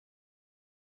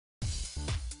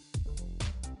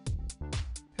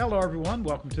Hello everyone,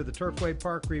 welcome to the Turfway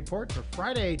Park Report for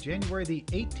Friday, January the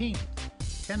 18th.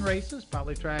 10 races,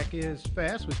 Poly Track is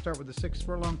fast. We start with the 6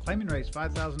 furlong claiming race,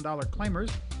 $5,000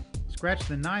 claimers. Scratch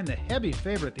the 9, the heavy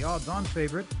favorite, the odds-on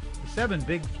favorite. The 7,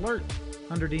 Big Flirt,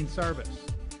 under Dean Sarvis.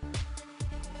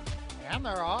 And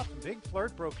they're off. Big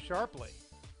Flirt broke sharply.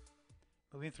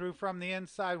 Moving through from the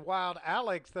inside, Wild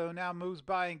Alex, though, now moves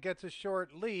by and gets a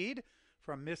short lead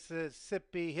from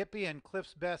Mississippi Hippie and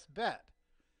Cliff's Best Bet.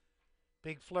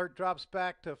 Big Flirt drops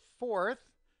back to 4th,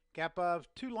 gap of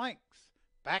 2 lengths.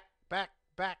 Back,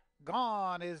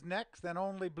 Gone is next, then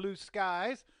Only Blue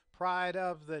Skies, Pride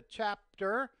of the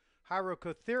Chapter,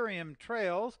 Hyrocothyrium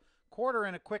trails, quarter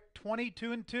in a quick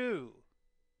 22-2.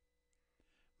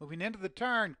 Moving into the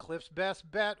turn, Cliff's Best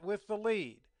Bet with the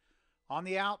lead. On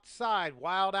the outside,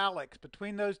 Wild Alex.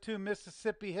 Between those two,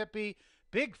 Mississippi Hippie.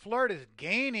 Big Flirt is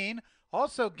gaining.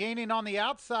 Also gaining on the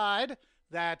outside.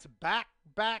 That's back,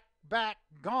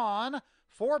 Gone.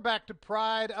 4 back to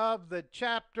Pride of the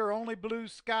Chapter, Only Blue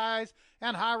Skies,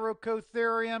 and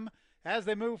Hyrocothyrium. As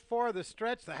they move forward the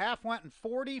stretch, the half went in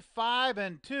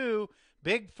 45-2.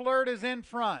 Big Flirt is in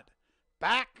front.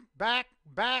 Back,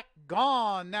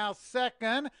 Gone. Now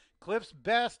second. Cliff's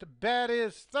Best Bet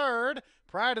is third.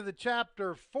 Pride of the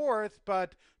Chapter fourth,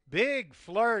 but Big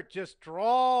Flirt just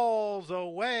draws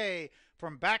away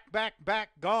from back,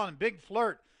 Gone. Big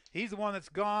Flirt, he's the one that's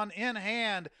gone in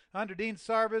hand. Under Dean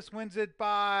Sarvis wins it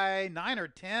by 9 or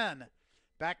 10.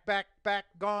 Back,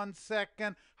 Gone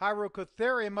second.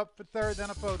 Hyrocothyrium up for third, then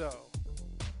a photo.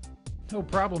 No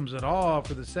problems at all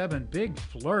for the 7. Big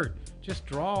Flirt just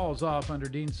draws off under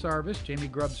Dean Sarvis. Jamie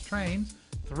Grubbs trains.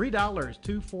 $3,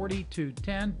 $2.40,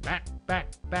 $2.10.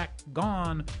 Back,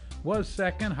 Gone was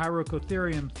second.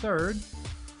 Hyrocothyrium third.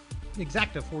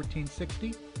 Exacta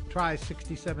 $14.60. Try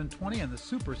 $67.20, and the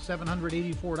Super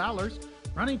 $784.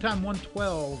 Running time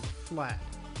 112 flat.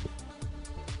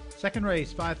 Second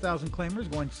race, 5,000 claimers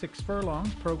going 6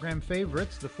 furlongs. Program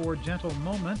favorites, the 4 Gentle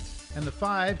Moment and the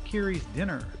 5 Kiri's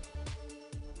Dinner.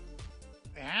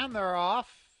 And they're off.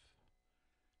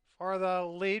 For the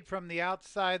lead from the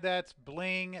outside, that's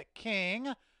Bling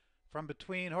King. From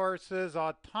between horses,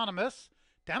 Autonomous.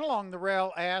 Down along the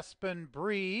rail, Aspen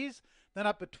Breeze. Then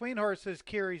up between horses,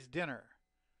 Kiri's Dinner.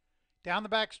 Down the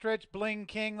back stretch, Bling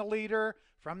King, the leader.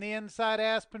 From the inside,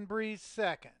 Aspen Breeze,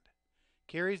 second.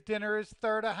 Kiri's Dinner is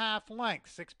third, a half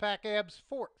length. 6-pack Abs,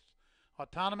 fourth.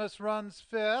 Autonomous runs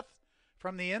fifth.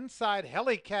 From the inside,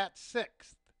 Helicat,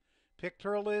 sixth.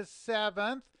 Pictorial is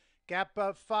seventh. Gap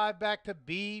of 5 back to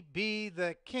BB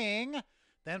the King.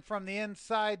 Then from the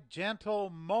inside, Gentle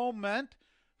Moment,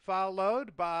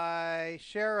 followed by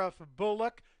Sheriff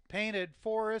Bullock, Painted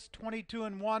Forest,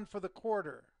 22-1 for the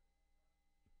quarter.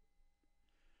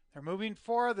 They're moving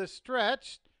for the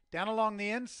stretch. Down along the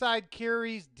inside,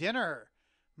 Kiri's Dinner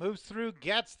moves through,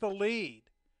 gets the lead.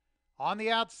 On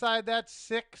the outside, that's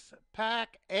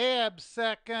 6-pack Abs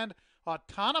second.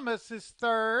 Autonomous is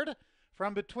third.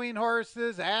 From between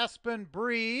horses, Aspen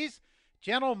Breeze.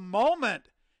 Gentle Moment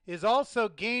is also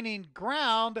gaining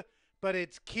ground, but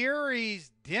it's Kiri's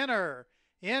Dinner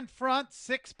in front.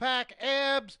 6-pack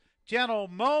Abs, Gentle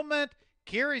Moment.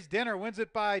 Kiri's Dinner wins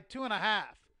it by 2.5.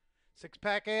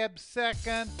 6-pack Abs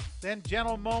second, then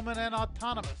Gentle Moment and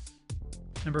Autonomous.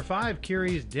 Number 5,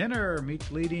 Kiri's Dinner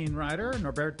meets leading rider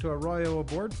Norberto Arroyo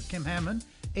aboard for Kim Hammond.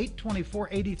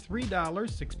 $824, $83.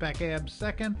 6-pack Abs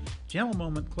second. Gentle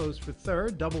Moment closed for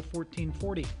third. Double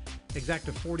 $14.40.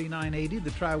 Exacta $49.80.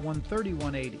 The try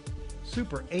 $131.80.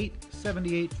 Super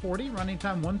 $878.40. Running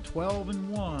time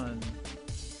 112-1.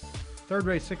 Third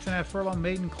race, 6.5 furlong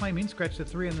maiden claiming. Scratch the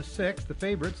 3 and the 6. The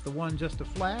favorites, the 1 Just a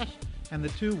Flash, and the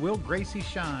 2 Will Gracie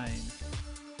Shine.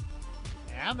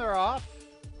 And they're off.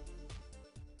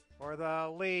 For the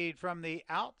lead from the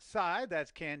outside,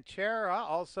 that's Canchera,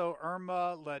 also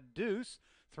Irma Ladouce.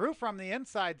 Through from the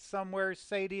inside, Somewhere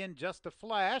Sadie and Just a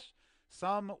Flash.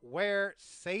 Somewhere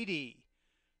Sadie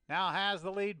now has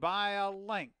the lead by a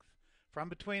length. From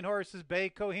between horses,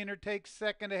 Bay Kohiner takes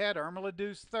second ahead. Irma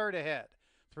Ladouce third ahead.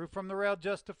 Through from the rail,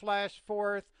 Just a Flash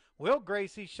fourth. Will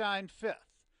Gracie Shine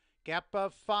fifth. Gap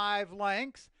of 5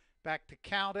 lengths. Back to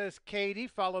Countess Katie,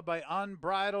 followed by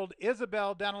Unbridled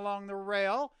Isabel down along the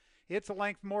rail. It's a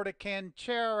length more to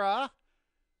Canchera.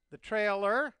 The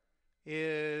trailer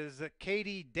is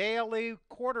Katie Daly,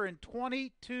 quarter in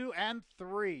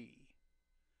 22-3.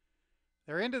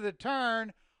 They're into the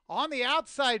turn. On the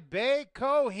outside, Bay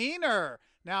Kohiner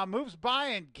now moves by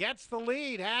and gets the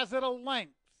lead, has it a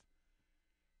length.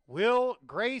 Will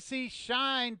Gracie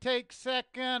Shine take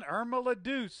second. Irma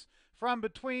Ladouce from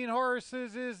between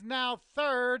horses is now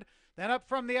third. Then up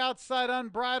from the outside,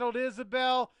 Unbridled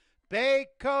Isabel.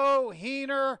 Baco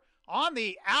Heener. On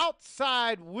the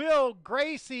outside, Will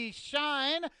Gracie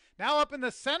Shine. Now up in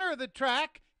the center of the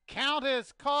track,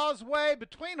 Countess Causeway.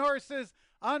 Between horses,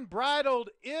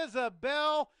 Unbridled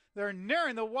Isabel. They're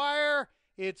nearing the wire.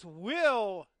 It's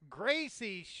Will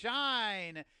Gracie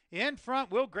Shine in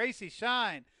front. Will Gracie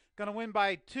Shine going to win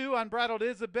by 2. Unbridled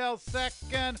Isabel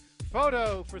second.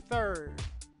 Photo for third.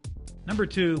 Number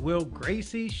 2, Will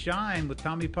Gracie Shine with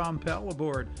Tommy Pompel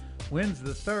aboard. Wins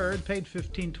the third, paid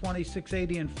 $15.20,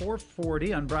 $6.80, and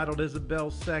 $4.40. Unbridled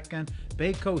Isabel second.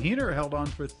 Baco Heener held on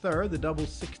for third. The double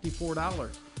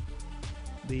 $64.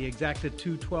 The exacta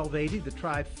 $212.80. The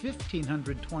try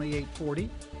 $1,528.40.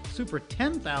 Super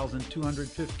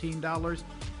 $10,215.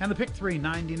 And the pick 3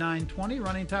 $99.20.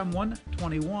 Running time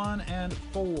 1:21 and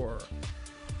 4.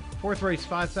 Fourth race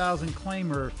 5,000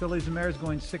 claimer. Fillies and Mares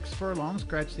going 6 furlongs.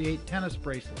 Scratch the 8 tennis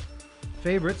bracelet.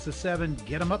 Favorites, the 7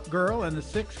 Get 'em Up Girl and the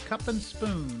 6 Cup and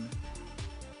Spoon.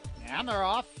 And they're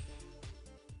off.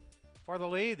 For the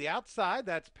lead, the outside,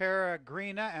 that's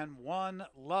Peregrina and One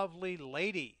Lovely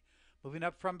Lady. Moving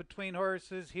up from between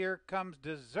horses, here comes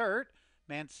Dessert.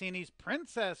 Mancini's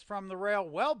Princess from the rail,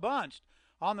 well bunched.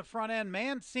 On the front end,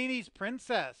 Mancini's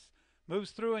Princess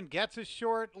moves through and gets a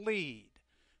short lead.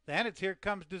 Then it's Here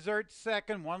Comes Dessert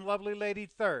second, One Lovely Lady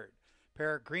third.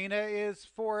 Peregrina is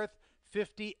fourth.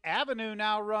 50 Avenue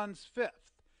now runs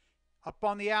fifth. Up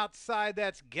on the outside,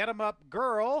 that's Get 'em Up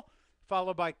Girl,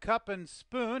 followed by Cup and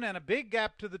Spoon, and a big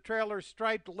gap to the trailer,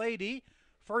 Striped Lady.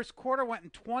 First quarter went in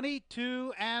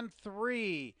 22 and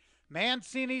 3.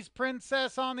 Mancini's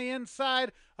Princess on the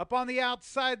inside. Up on the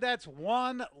outside, that's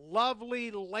One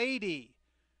Lovely Lady.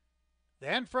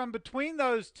 Then from between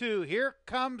those two, Here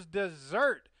Comes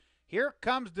Dessert. Here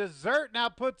Comes Dessert now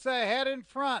puts ahead in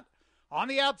front. On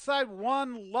the outside,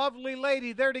 One Lovely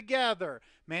Lady. They're together.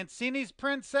 Mancini's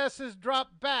Princesses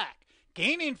drop back.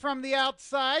 Gaining from the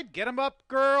outside, Get 'em Up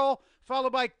Girl,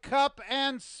 followed by Cup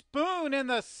and Spoon in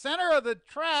the center of the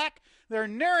track. They're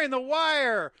nearing the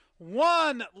wire.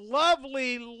 One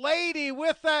Lovely Lady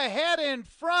with the head in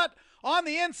front. On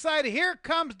the inside, Here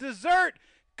Comes Dessert.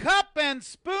 Cup and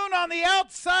Spoon on the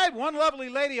outside. One Lovely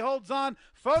Lady holds on.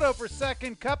 Photo for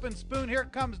second. Cup and Spoon. Here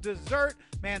comes Dessert.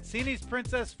 Mancini's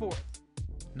Princess fourth.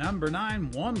 Number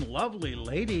 9, One Lovely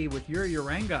Lady with Your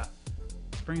Uranga.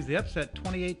 Brings the upset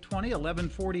 28-20,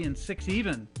 11-40, and 6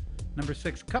 even. Number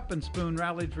 6, Cup and Spoon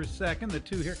rallied for second. The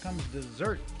 2, Here Comes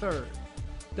Dessert third.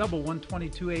 Double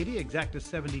 122.80, exacta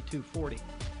 72.40.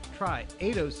 Try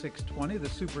 806.20, the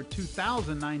super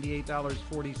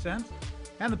 $2,098.40.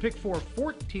 And the pick 4,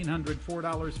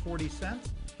 $1,404.40.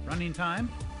 Running time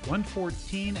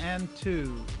 1:14 and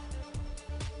 2.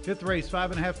 Fifth race,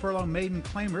 5.5 furlong maiden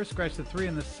claimer. Scratch the 3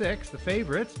 and the 6. The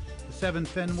favorites, the 7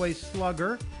 Fenway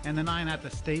Slugger and the 9 At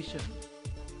the Station.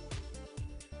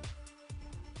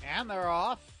 And they're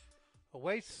off.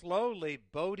 Away slowly,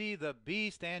 Bodie the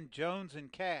Beast and Jones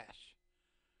and Cash.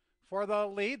 For the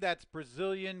lead, that's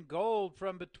Brazilian Gold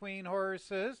from between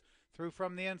horses. Through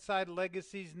from the inside,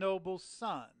 Legacy's Noble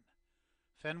Son.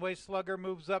 Fenway Slugger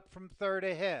moves up from third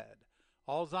ahead.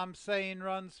 All's I'm Saying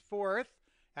runs fourth.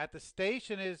 At the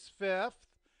Station is fifth.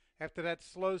 After that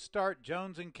slow start,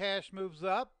 Jones and Cash moves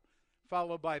up,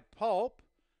 followed by Pulp.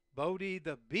 Bodie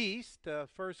the Beast,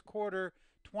 first quarter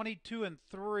 22 and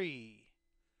 3.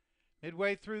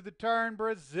 Midway through the turn,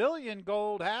 Brazilian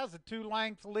Gold has a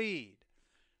 2-length lead.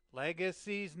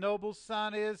 Legacy's Noble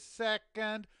Son is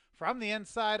second. From the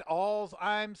inside, All's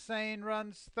I'm Saying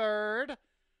runs third.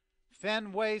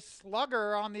 Fenway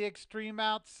Slugger on the extreme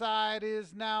outside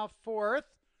is now fourth.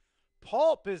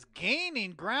 Pulp is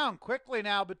gaining ground quickly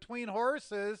now between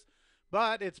horses,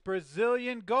 but it's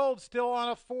Brazilian Gold still on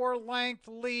a 4-length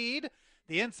lead.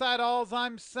 The inside, All's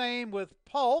I'm Saying with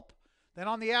Pulp. Then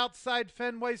on the outside,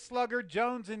 Fenway Slugger,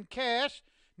 Jones and Cash.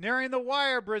 Nearing the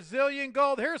wire, Brazilian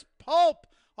Gold. Here's Pulp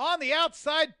on the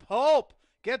outside. Pulp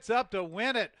gets up to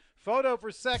win it. Photo for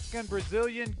second,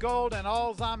 Brazilian Gold and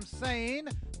All's I'm Saying.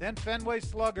 Then Fenway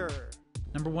Slugger.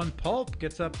 Number 1, Pulp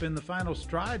gets up in the final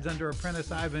strides under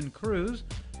apprentice Ivan Cruz.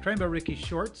 Trained by Ricky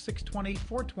Short, $6.20,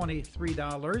 $4.20,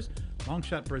 $3. Long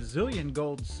shot Brazilian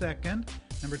Gold second.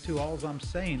 Number 2, All's I'm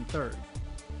Saying third.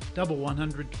 Double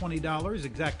 $120,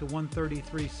 exacta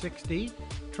 $133.60.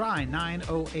 Try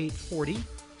 $908.40.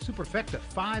 Superfecta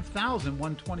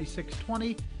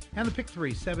 $5,126.20. And the pick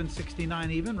 3,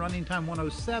 $769 even. Running time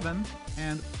 107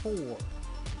 and 4.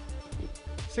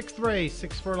 Sixth race,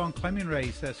 6 furlong claiming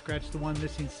race. Scratch the 1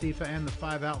 Missing Sifa and the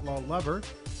 5 Outlaw Lover.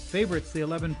 Favorites, the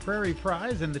 11 Prairie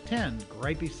Prize and the 10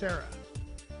 Gripey Sarah.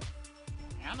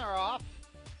 And they're off.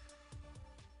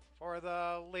 For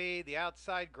the lead, the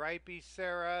outside, Gripey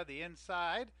Sarah. The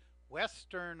inside,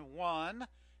 Western One.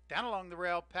 Down along the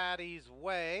rail, Patty's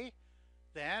Way.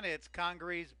 Then it's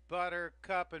Congaree's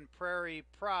Buttercup and Prairie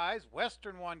Prize.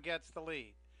 Western One gets the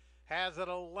lead. Has it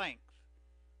a length.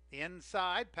 The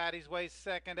inside, Patty's Way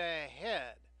second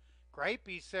ahead.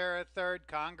 Grapey Sarah third.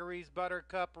 Congaree's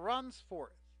Buttercup runs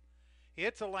fourth.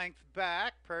 It's a length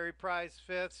back. Prairie Prize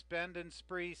fifth. Spend and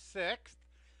Spree sixth.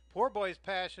 Poor Boy's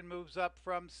Passion moves up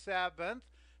from seventh.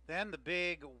 Then the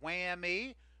big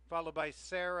whammy, followed by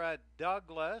Sarah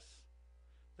Douglas.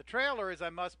 The trailer is I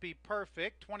Must Be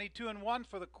Perfect, 22-1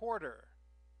 for the quarter.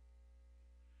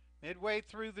 Midway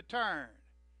through the turn.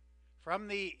 From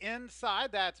the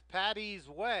inside, that's Patty's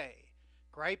Way.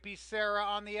 Grapey Sarah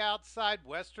on the outside,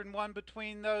 Western One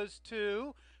between those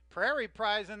two. Prairie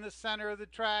Prize in the center of the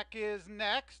track is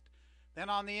next. Then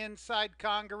on the inside,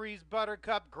 Congaree's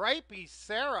Buttercup. Grapey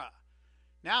Sarah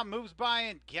now moves by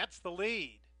and gets the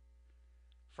lead.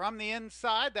 From the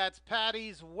inside, that's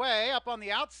Patty's Way. Up on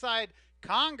the outside,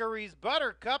 Congaree's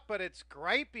Buttercup, but it's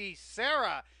Grapey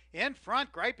Sarah in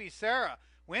front. Grapey Sarah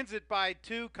wins it by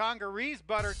 2. Congaree's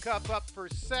Buttercup up for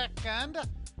second.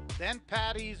 Then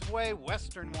Patty's Way,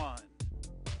 Western One.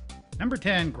 Number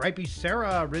 10, Grapey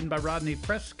Sarah, ridden by Rodney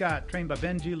Prescott, trained by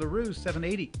Benji LaRue,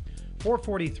 780.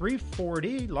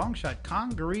 443.40. Long shot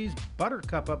Congaree's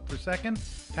Buttercup up for second.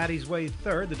 Patty's Way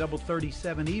third. The double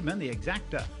 37 even. The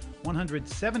exacta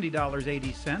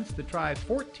 $170.80. The try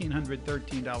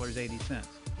 $1,413.80.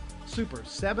 Super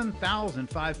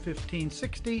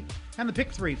 $7,515.60. And the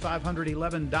pick 3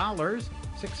 $511.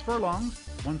 6 furlongs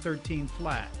 113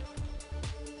 flat.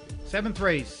 Seventh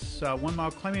race, 1 mile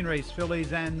claiming race,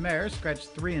 fillies and mares, scratch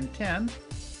 3 and 10.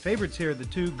 Favorites here, the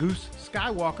 2 Goose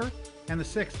Skywalker and the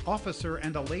 6 Officer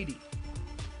and a Lady.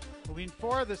 Moving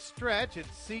for the stretch,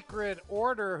 it's Secret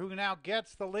Order who now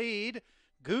gets the lead.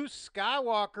 Goose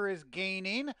Skywalker is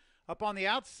gaining. Up on the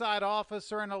outside,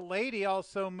 Officer and a Lady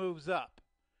also moves up.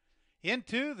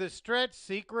 Into the stretch,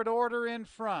 Secret Order in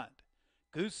front.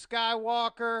 Goose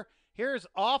Skywalker, here's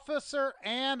Officer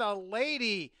and a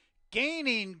Lady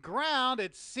gaining ground.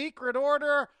 It's Secret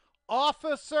Order,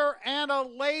 Officer and a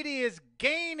Lady is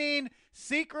gaining.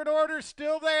 Secret Order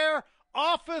still there.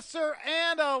 Officer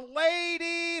and a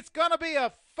Lady. It's going to be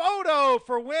a photo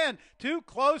for win. Too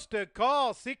close to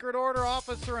call. Secret Order,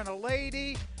 Officer and a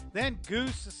Lady. Then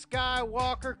Goose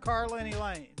Skywalker, Carlini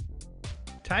Lane.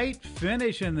 Tight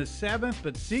finish in the 7th,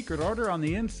 but Secret Order on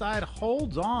the inside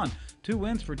holds on. 2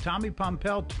 wins for Tommy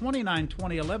Pompel,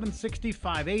 29-20, 11-60,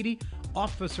 580.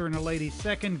 Officer and a Lady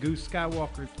second. Goose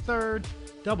Skywalker third.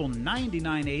 Double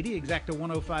 99.80, exacta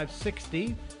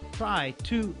 105.60. Try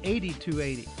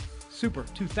 280.280. Super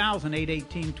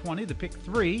 2,008.18.20. The pick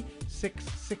 3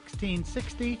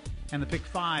 616.60, and the pick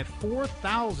 5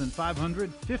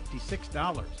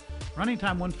 $4,556. Running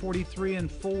time 143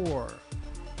 and 4.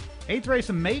 8th race,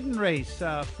 a maiden race,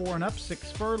 4 and up,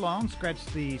 6 furlongs. Scratch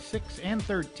the 6 and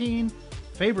 13.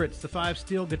 Favorites, the 5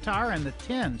 Steel Guitar and the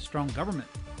 10 Strong Government.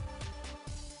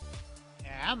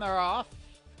 And they're off.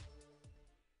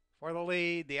 For the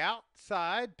lead, the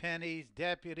outside, Penny's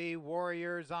Deputy,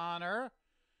 Warrior's Honor.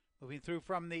 Moving through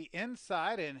from the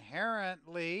inside,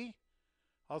 Inherently.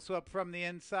 Also up from the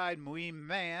inside, Mui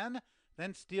Man,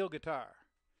 then Steel Guitar.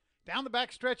 Down the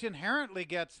back stretch, Inherently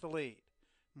gets the lead.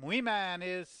 Mui Man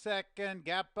is second,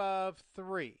 gap of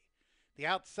 3. The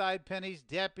outside, Penny's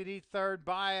Deputy, third,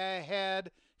 by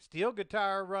ahead. Steel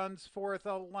Guitar runs fourth,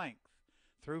 a length.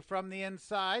 Through from the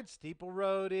inside, Steeple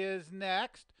Road is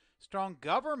next. Strong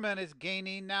Government is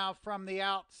gaining now from the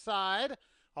outside.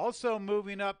 Also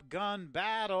moving up, Gun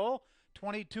Battle,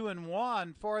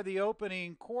 22-1 for the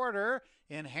opening quarter.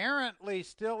 Inherently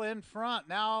still in front,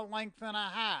 now a length and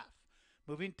a half.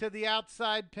 Moving to the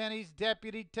outside, Penny's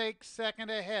Deputy takes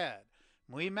second ahead.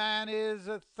 Mui Man is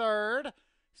a third.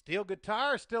 Steel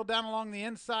Guitar still down along the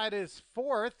inside is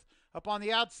fourth. Up on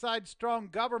the outside, Strong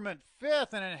Government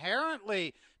fifth, and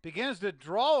Inherently begins to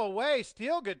draw away.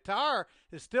 Steel Guitar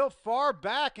is still far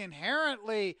back.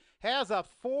 Inherently has a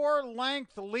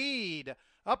 4-length lead.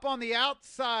 Up on the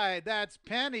outside, that's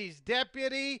Penny's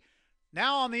Deputy.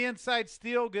 Now on the inside,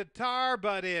 Steel Guitar,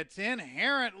 but it's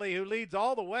Inherently who leads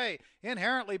all the way.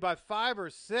 Inherently by 5 or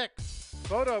 6.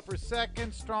 Photo for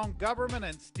second, Strong Government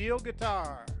and Steel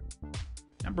Guitar.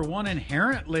 Number 1,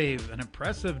 Inherently, an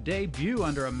impressive debut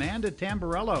under Amanda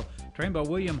Tamburello. Trained by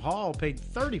William Hall, paid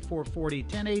 $34.40,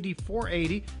 $10.80,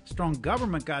 $4.80. Strong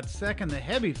Government got second. The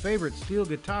heavy favorite, Steel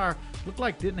Guitar, looked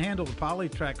like didn't handle the poly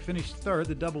track. Finished third.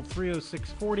 The double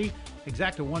 306.40,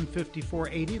 exacta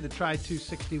 154.80. The try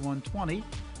 261.20.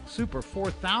 Super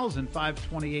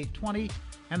 4,528.20.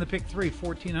 And the pick 3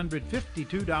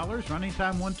 $1,452. Running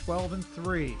time 112 and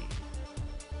 3.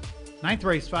 Ninth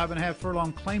race, 5.5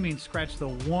 furlong claiming scratch the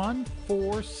 1,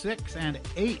 4, 6, and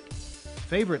 8.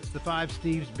 Favorites, the 5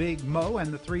 Steve's Big Mo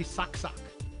and the 3 Sock Sock.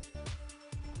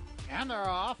 And they're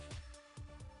off.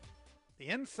 The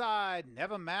inside,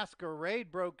 Never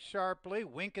Masquerade broke sharply.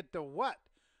 Wink at the What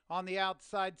on the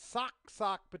outside. Sock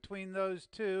Sock between those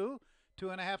two.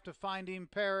 2.5 to Finding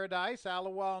Paradise.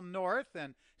 Alawal North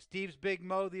and Steve's Big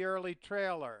Mo, the early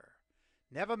trailer.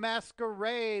 Never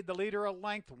Masquerade, the leader of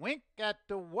length. Wink at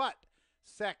the What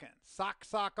second. Sock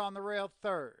Sock on the rail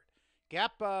third.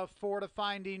 Gap of 4 to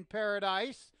Finding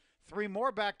Paradise. 3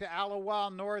 more back to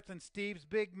Alawal North and Steve's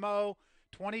Big Mo.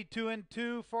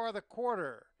 22-2 for the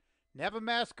quarter. Never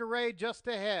Masquerade just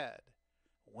ahead.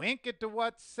 Wink at the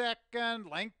What second.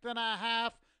 Length and a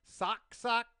half. Sock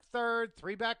Sock third.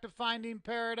 3 back to Finding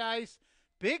Paradise.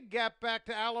 Big gap back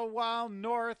to Alawal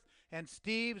North and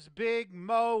Steve's Big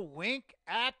Mo. Wink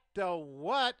at the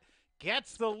What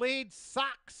gets the lead.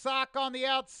 Sock Sock on the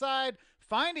outside.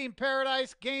 Finding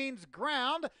Paradise gains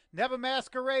ground. Never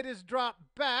Masquerade is dropped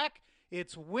back.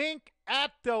 It's Wink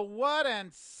at the What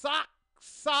and Sock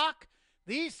Sock.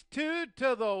 These two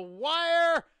to the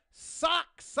wire.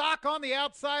 Sock Sock on the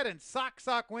outside and Sock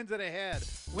Sock wins it ahead.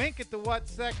 Wink at the What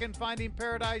second. Finding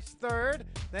Paradise third.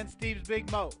 Then Steve's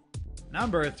Big Mo.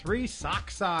 Number 3,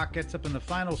 Sock Sock, gets up in the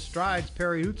final strides.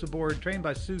 Perry Hoots aboard, trained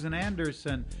by Susan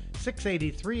Anderson.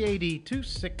 680, 380,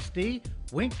 260.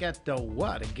 Wink at the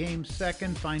What, a game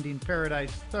second. Finding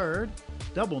Paradise third.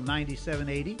 Double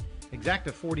 97.80.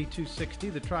 Exacta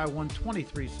 42.60. The try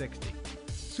 123.60.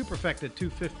 Superfecta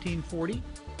 215.40.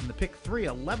 And the pick 3,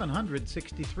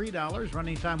 $1,163.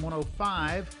 Running time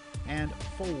 105 and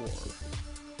 4.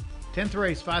 10th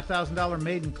race, $5,000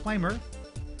 maiden claimer.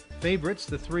 Favorites,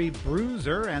 the 3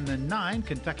 Bruiser and the 9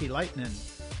 Kentucky Lightning.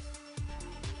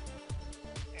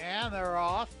 And they're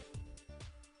off.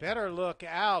 Better Look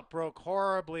Out broke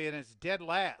horribly and is dead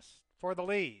last for the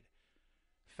lead.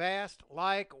 Fast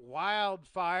Like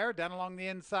Wildfire down along the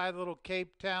inside, Little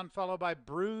Cape Town, followed by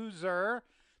Bruiser.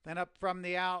 Then up from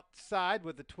the outside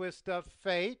with the Twist of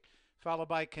Fate, followed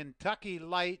by Kentucky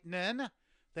Lightning.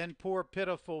 Then Poor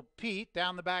Pitiful Pete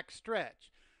down the back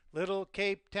stretch. Little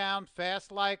Cape Town,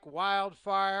 Fast Like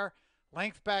Wildfire.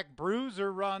 Length back,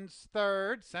 Bruiser runs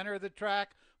third. Center of the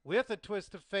track with a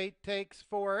Twist of Fate takes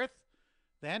fourth.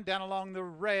 Then down along the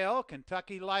rail,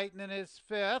 Kentucky Lightning is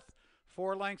fifth.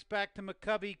 4 lengths back to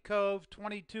McCovey Cove,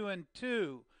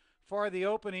 22-2 for the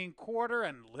opening quarter,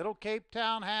 and Little Cape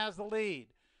Town has the lead.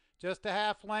 Just a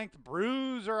half length,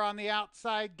 Bruiser on the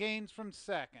outside gains from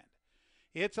second.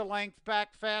 It's a length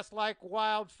back, Fast Like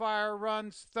Wildfire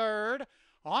runs third.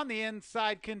 On the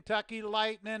inside, Kentucky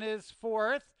Lightning is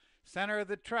fourth. Center of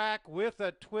the track with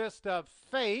a Twist of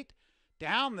Fate.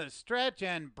 Down the stretch,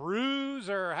 and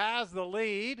Bruiser has the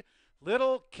lead.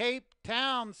 Little Cape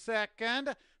Town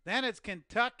second. Then it's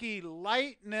Kentucky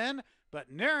Lightning,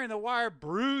 but nearing the wire,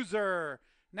 Bruiser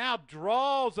now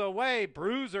draws away.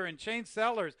 Bruiser and Shane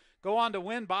Sellers go on to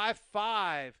win by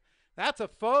 5. That's a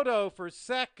photo for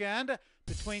second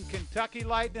between Kentucky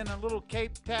Lightning and Little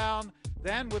Cape Town,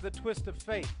 then with a Twist of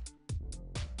Fate.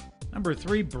 Number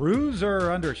 3,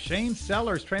 Bruiser under Shane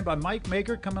Sellers, trained by Mike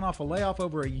Maker, coming off a layoff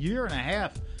over a year and a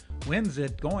half. Wins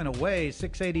it going away.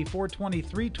 680, 420,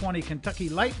 320. Kentucky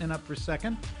Lightning up for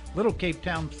second. Little Cape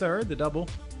Town third. The double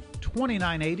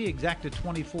 29.80. Exacta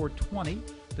 24.20.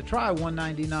 The try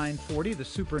 199.40. The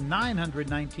super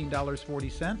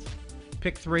 $919.40.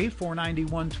 Pick 3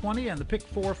 491.20, and the pick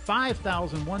 4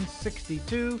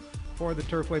 $5,162 for the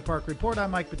Turfway Park Report. I'm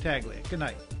Mike Battaglia. Good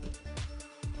night.